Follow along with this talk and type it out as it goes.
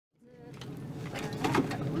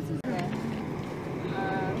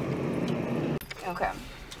Okay,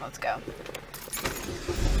 let's go.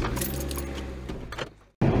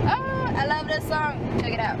 Oh, I love this song.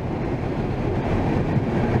 Check it out.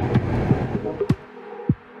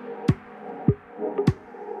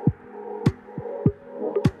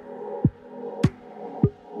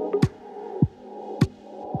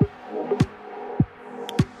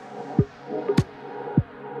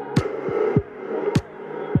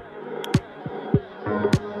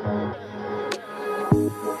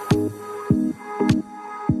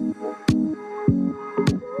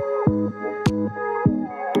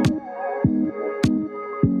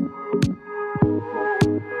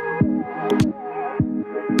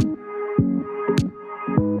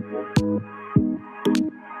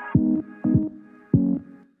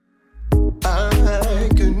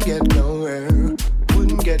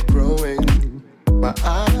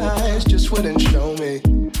 Wouldn't show me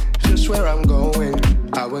just where I'm going.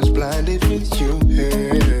 I was blinded with you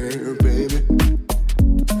here, baby.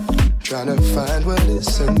 Trying to find what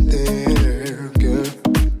isn't there, girl.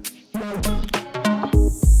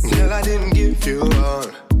 Girl, I didn't give you all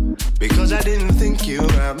because I didn't think you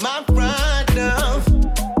were my right enough.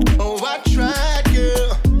 Oh, I tried,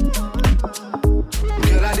 girl.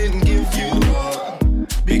 Girl, I didn't give you all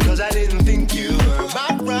because I didn't think you were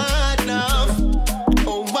my right enough.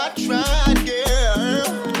 Oh, I tried.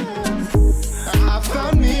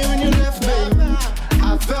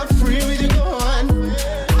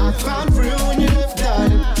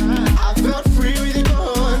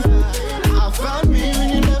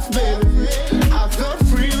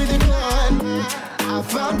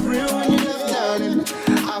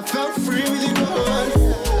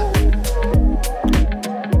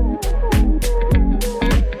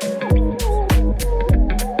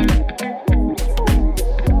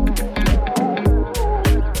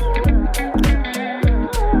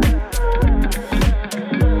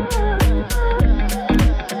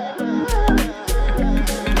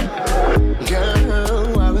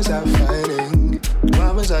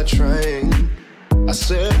 Trying, I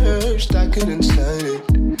searched, I couldn't find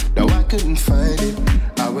it. No, I couldn't find it.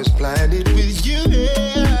 I was blinded with you,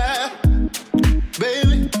 yeah,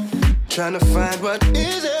 baby. Trying to find what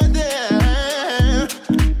isn't there,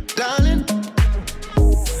 darling.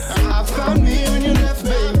 I found me when you left,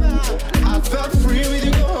 baby. I felt free with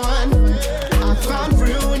you gone. I found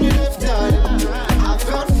real when you left, darling. I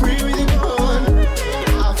felt free with you gone.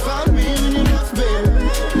 I found me when you left, baby.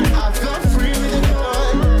 I felt free with you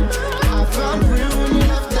gone. I found real when you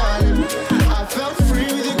left, darling. I felt free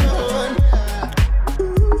with you gone.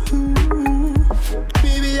 Ooh,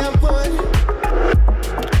 baby, I won.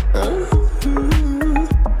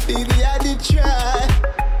 Baby, I did try.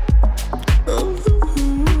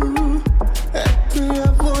 After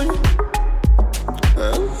I won.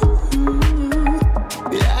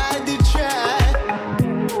 Yeah, I did try.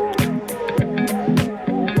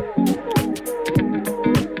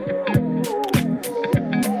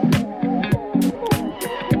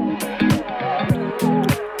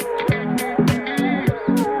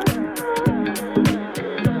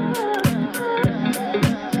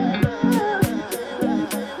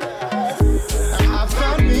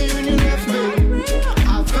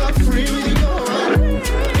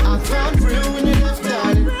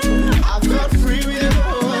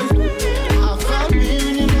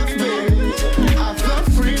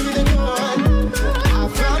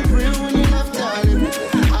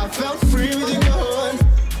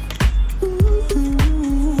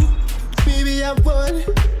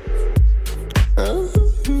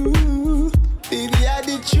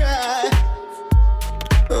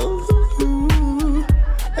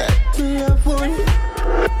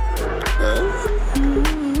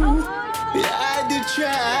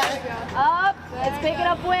 Up, let's pick it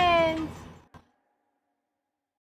up wins.